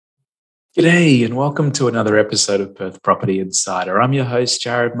G'day and welcome to another episode of Perth Property Insider. I'm your host,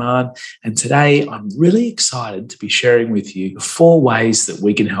 Jared Mann, and today I'm really excited to be sharing with you the 4 ways that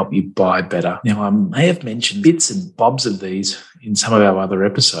we can help you buy better. Now, I may have mentioned bits and bobs of these in some of our other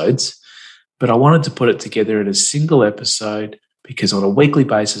episodes, but I wanted to put it together in a single episode because on a weekly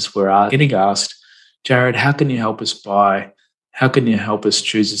basis, we're getting asked, Jared, how can you help us buy? How can you help us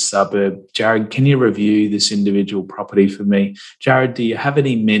choose a suburb? Jared, can you review this individual property for me? Jared, do you have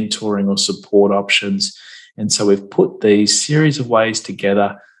any mentoring or support options? And so we've put these series of ways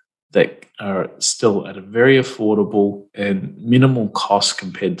together that are still at a very affordable and minimal cost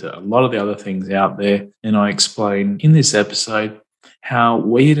compared to a lot of the other things out there. And I explain in this episode how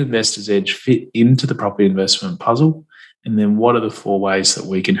we at Investors Edge fit into the property investment puzzle, and then what are the 4 ways that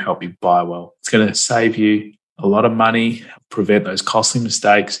we can help you buy well. It's going to save you a lot of money, prevent those costly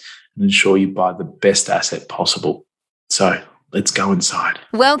mistakes, and ensure you buy the best asset possible. So let's go inside.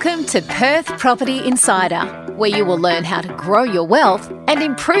 Welcome to Perth Property Insider, where you will learn how to grow your wealth and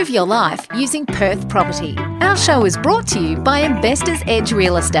improve your life using Perth property. Our show is brought to you by Investors Edge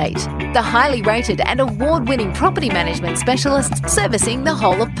Real Estate, the highly rated and award-winning property management specialists servicing the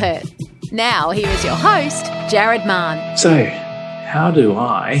whole of Perth. Now, here is your host, Jared Mann. So, how do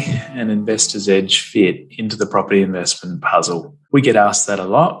I and Investors Edge fit into the property investment puzzle? We get asked that a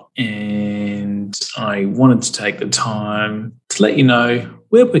lot, and I wanted to take the time to let you know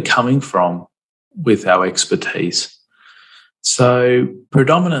where we're coming from with our expertise. So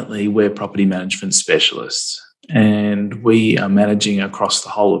predominantly, we're property management specialists, and we are managing across the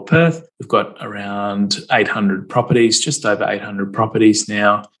whole of Perth. We've got around 800 properties, just over 800 properties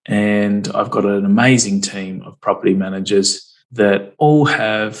now, and I've got an amazing team of property managers that all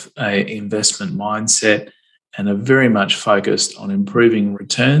have an investment mindset and are very much focused on improving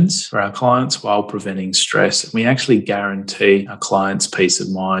returns for our clients while preventing stress. And we actually guarantee our clients peace of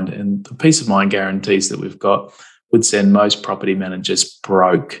mind. And the peace of mind guarantees that we've got would send most property managers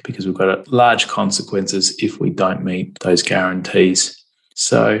broke because we've got large consequences if we don't meet those guarantees.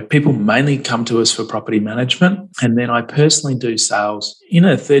 So people mainly come to us for property management, and then I personally do sales in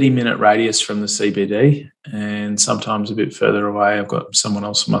a 30-minute radius from the CBD and sometimes a bit further away. I've got someone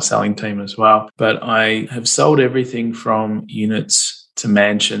else on my selling team as well. But I have sold everything from units to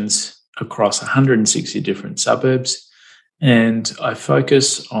mansions across 160 different suburbs, and I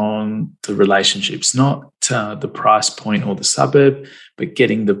focus on the relationships, not the price point or the suburb, but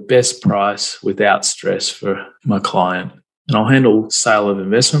getting the best price without stress for my client. And I'll handle sale of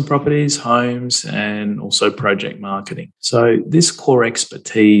investment properties, homes, and also project marketing. So this core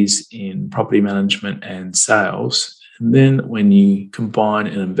expertise in property management and sales, and then when you combine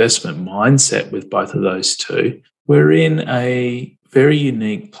an investment mindset with both of those two, we're in a very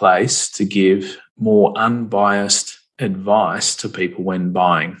unique place to give more unbiased advice to people when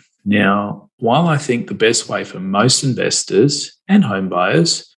buying. Now, while I think the best way for most investors and home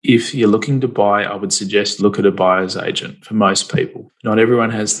buyers, if you're looking to buy, I would suggest look at a buyer's agent for most people. Not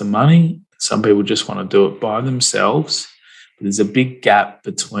everyone has the money. Some people just want to do it by themselves. But there's a big gap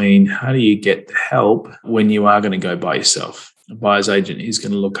between how do you get the help when you are going to go by yourself. A buyer's agent is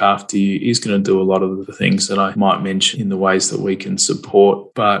going to look after you, is going to do a lot of the things that I might mention in the ways that we can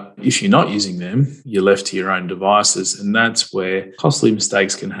support. But if you're not using them, you're left to your own devices. And that's where costly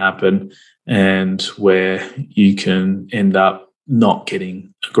mistakes can happen and where you can end up not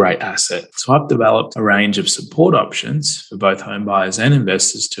getting a great asset. So I've developed a range of support options for both home buyers and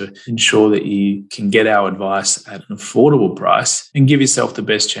investors to ensure that you can get our advice at an affordable price and give yourself the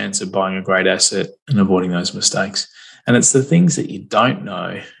best chance of buying a great asset and avoiding those mistakes. And it's the things that you don't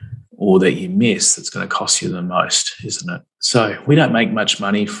know or that you miss that's going to cost you the most, isn't it? So we don't make much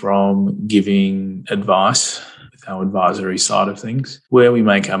money from giving advice with our advisory side of things. Where we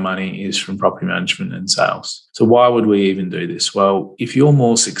make our money is from property management and sales. So why would we even do this? Well, if you're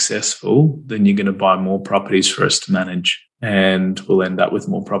more successful, then you're going to buy more properties for us to manage. And we'll end up with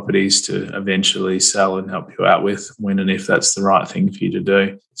more properties to eventually sell and help you out with when and if that's the right thing for you to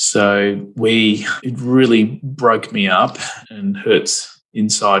do. So it really broke me up and hurts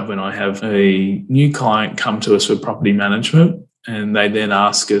inside when I have a new client come to us for property management and they then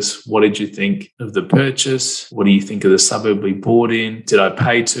ask us, what did you think of the purchase? What do you think of the suburb we bought in? Did I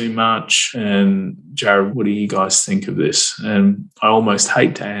pay too much? And Jared, what do you guys think of this? And I almost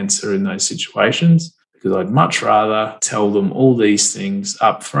hate to answer in those situations, because I'd much rather tell them all these things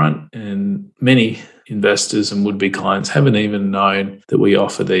up front. And many investors and would-be clients haven't even known that we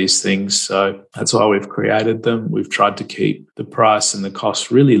offer these things. So that's why we've created them. We've tried to keep the price and the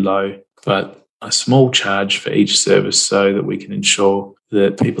cost really low, but a small charge for each service so that we can ensure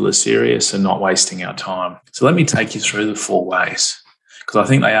that people are serious and not wasting our time. So let me take you through the 4 ways, because I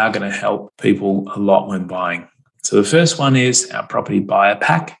think they are going to help people a lot when buying. So the first one is our property buyer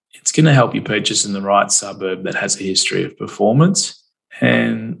pack. It's going to help you purchase in the right suburb that has a history of performance.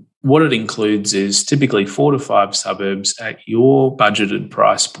 And what it includes is typically 4 to 5 suburbs at your budgeted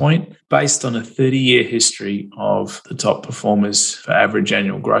price point based on a 30-year history of the top performers for average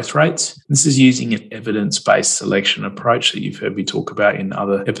annual growth rates. This is using an evidence-based selection approach that you've heard me talk about in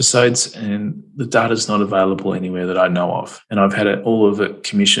other episodes, and the data is not available anywhere that I know of. And I've had all of it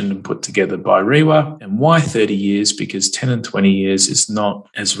commissioned and put together by REWA. And why 30 years? Because 10 and 20 years is not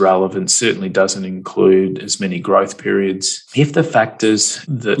as relevant, certainly doesn't include as many growth periods. If the factors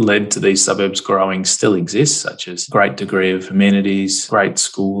that led to these suburbs growing still exist, such as great degree of amenities, great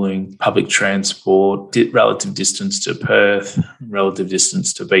schooling, public transport, relative distance to Perth, relative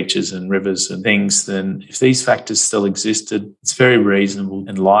distance to beaches and rivers and things, then if these factors still existed, it's very reasonable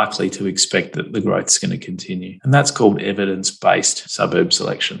and likely to expect that the growth is going to continue. And that's called evidence-based suburb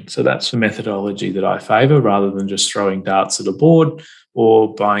selection. So that's the methodology that I favour, rather than just throwing darts at a board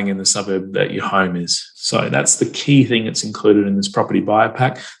or buying in the suburb that your home is. So that's the key thing that's included in this property buyer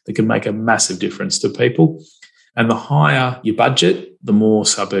pack that can make a massive difference to people. And the higher your budget, the more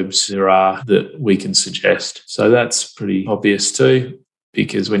suburbs there are that we can suggest. So that's pretty obvious too,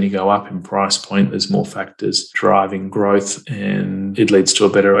 because when you go up in price point, there's more factors driving growth and it leads to a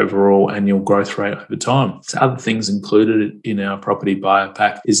better overall annual growth rate over time. So other things included in our property buyer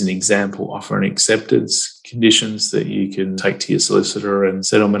pack is an example offer and acceptance conditions that you can take to your solicitor and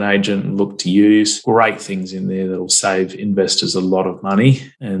settlement agent and look to use. Great things in there that will save investors a lot of money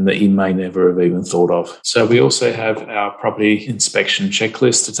and that you may never have even thought of. So we also have our property inspection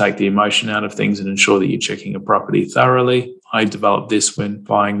checklist to take the emotion out of things and ensure that you're checking a property thoroughly. I developed this when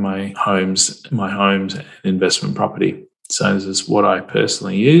buying my homes and investment property. So this is what I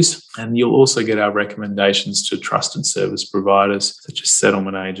personally use. And you'll also get our recommendations to trusted service providers such as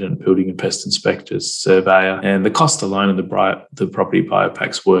settlement agent, building and pest inspectors, surveyor. And the cost alone of the property buyer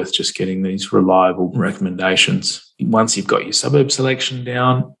pack's worth just getting these reliable recommendations. Once you've got your suburb selection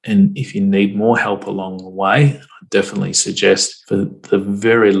down, and if you need more help along the way, I definitely suggest for the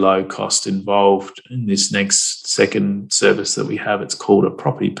very low cost involved in this next second service that we have, it's called a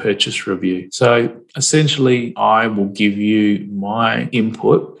property purchase review. So essentially, I will give you my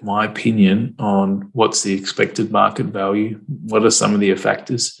input, my opinion on what's the expected market value, what are some of the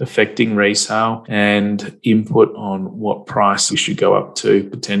factors affecting resale, and input on what price we should go up to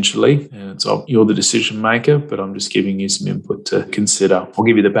potentially. And so you're the decision maker, but I'm just giving you some input to consider. I'll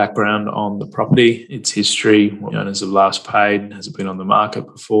give you the background on the property, its history, what owners have last paid, has it been on the market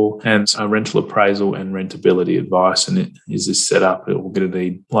before, and a rental appraisal and rentability advice. And is this set up? We're going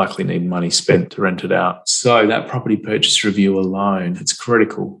to likely need money spent to rent it out. So that property purchase review alone, it's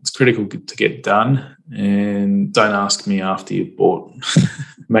critical. It's critical to get done. And don't ask me after you've bought.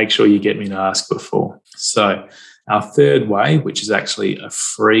 Make sure you get me to ask before. So our third way, which is actually a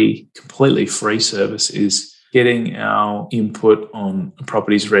completely free service, is getting our input on a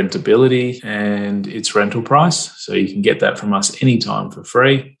property's rentability and its rental price. So you can get that from us anytime for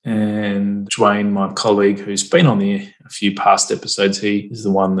free. And Dwayne, my colleague who's been on a few past episodes, he is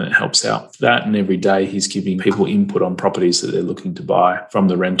the one that helps out with that. And every day he's giving people input on properties that they're looking to buy from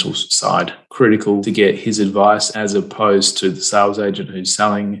the rentals side. Critical to get his advice as opposed to the sales agent who's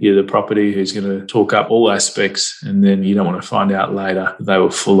selling you the property, who's going to talk up all aspects. And then you don't want to find out later that they were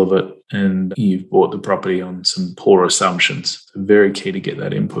full of it and you've bought the property on some poor assumptions. So very key to get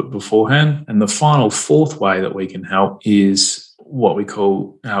that input beforehand. And the final fourth way that we can help is what we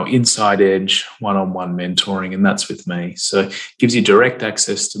call our Inside Edge one-on-one mentoring, and that's with me. So it gives you direct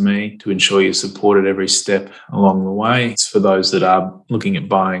access to me to ensure you're supported every step along the way. It's for those that are looking at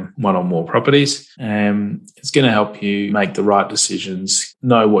buying one or more properties. It's going to help you make the right decisions,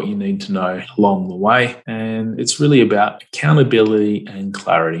 know what you need to know along the way. And it's really about accountability and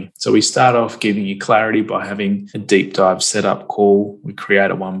clarity. So we start off giving you clarity by having a deep dive setup call. We create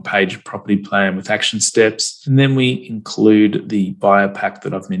a one-page property plan with action steps. And then we include the buyer pack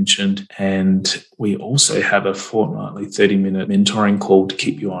that I've mentioned. And we also have a fortnightly 30-minute mentoring call to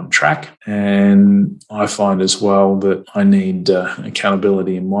keep you on track. And I find as well that I need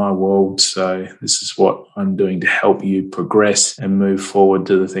accountability in my world. So this is what I'm doing to help you progress and move forward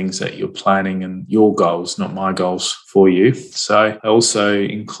to the things that you're planning and your goals, not my goals for you. So I also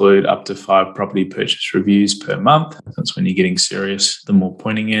include up to 5 property purchase reviews per month. That's when you're getting serious, the more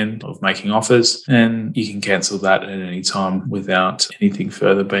pointing end of making offers. And you can cancel that at any time without anything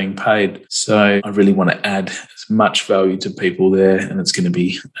further being paid. So I really want to add as much value to people there, and it's going to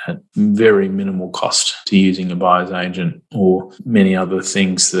be at very minimal cost to using a buyer's agent or many other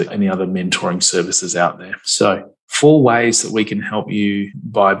things, that any other mentoring services out there. So 4 ways that we can help you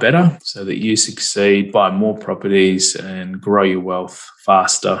buy better so that you succeed, buy more properties and grow your wealth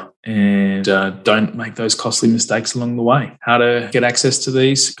faster, and don't make those costly mistakes along the way. How to get access to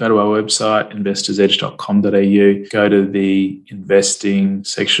these? Go to our website, investorsedge.com.au, go to the investing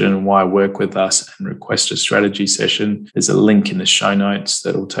section, why work with us, and request a strategy session. There's a link in the show notes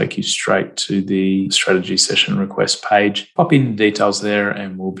that will take you straight to the strategy session request page. Pop in details there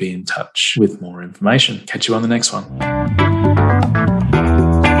and we'll be in touch with more information. Catch you on the next one.